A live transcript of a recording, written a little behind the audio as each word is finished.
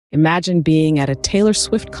Imagine being at a Taylor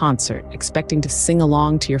Swift concert, expecting to sing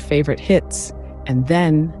along to your favorite hits, and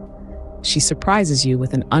then she surprises you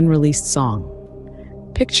with an unreleased song.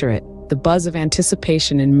 Picture it, the buzz of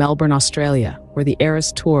anticipation in Melbourne, Australia, where the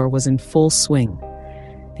Eras Tour was in full swing.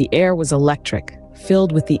 The air was electric,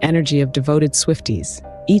 filled with the energy of devoted Swifties,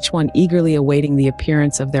 each one eagerly awaiting the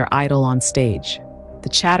appearance of their idol on stage. The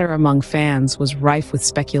chatter among fans was rife with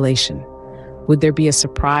speculation. Would there be a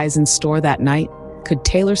surprise in store that night? Could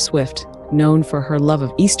Taylor Swift, known for her love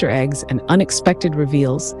of Easter eggs and unexpected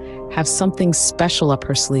reveals, have something special up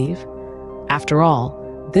her sleeve? After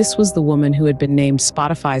all, this was the woman who had been named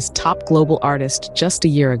Spotify's top global artist just a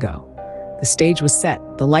year ago. The stage was set,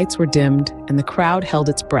 the lights were dimmed, and the crowd held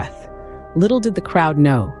its breath. Little did the crowd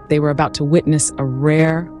know they were about to witness a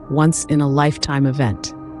rare, once-in-a-lifetime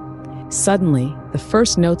event. Suddenly, the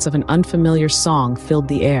first notes of an unfamiliar song filled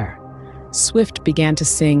the air. Swift began to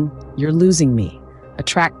sing "You're Losing Me," a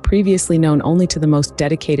track previously known only to the most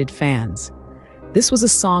dedicated fans. This was a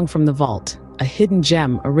song from the vault, a hidden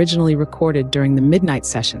gem originally recorded during the midnight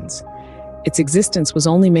sessions. Its existence was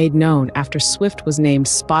only made known after Swift was named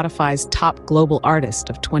Spotify's top global artist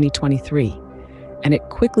of 2023, and it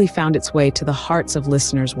quickly found its way to the hearts of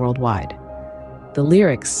listeners worldwide. The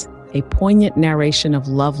lyrics, a poignant narration of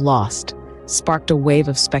love lost, sparked a wave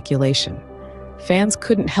of speculation. Fans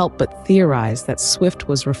couldn't help but theorize that Swift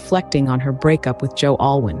was reflecting on her breakup with Joe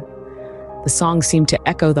Alwyn. The song seemed to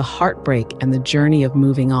echo the heartbreak and the journey of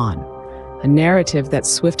moving on, a narrative that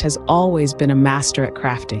Swift has always been a master at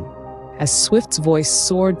crafting. As Swift's voice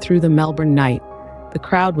soared through the Melbourne night, the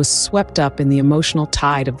crowd was swept up in the emotional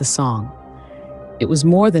tide of the song. It was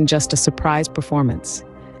more than just a surprise performance.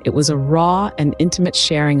 It was a raw and intimate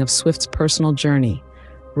sharing of Swift's personal journey,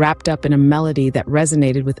 wrapped up in a melody that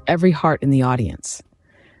resonated with every heart in the audience.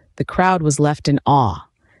 The crowd was left in awe,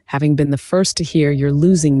 having been the first to hear "You're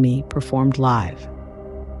Losing Me" performed live.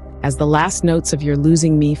 As the last notes of "You're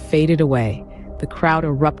Losing Me" faded away, the crowd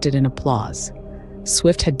erupted in applause.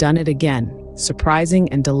 Swift had done it again, surprising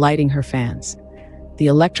and delighting her fans. The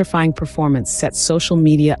electrifying performance set social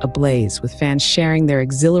media ablaze, with fans sharing their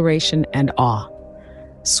exhilaration and awe.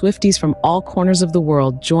 Swifties from all corners of the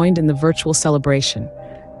world joined in the virtual celebration,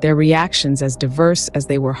 their reactions as diverse as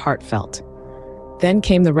they were heartfelt. Then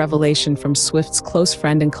came the revelation from Swift's close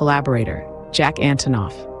friend and collaborator, Jack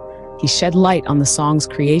Antonoff. He shed light on the song's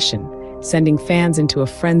creation, sending fans into a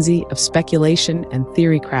frenzy of speculation and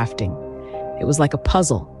theory crafting. It was like a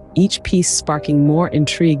puzzle, each piece sparking more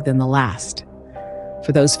intrigue than the last.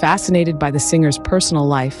 For those fascinated by the singer's personal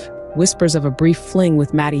life, whispers of a brief fling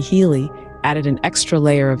with Matty Healy added an extra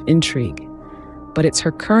layer of intrigue. But it's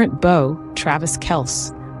her current beau, Travis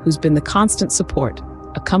Kelce, who's been the constant support,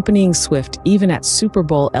 accompanying Swift even at Super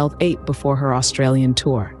Bowl LVIII before her Australian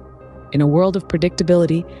tour. In a world of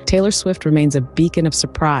predictability, Taylor Swift remains a beacon of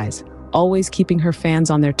surprise, always keeping her fans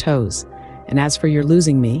on their toes. And as for "You're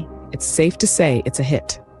Losing Me," it's safe to say it's a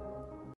hit.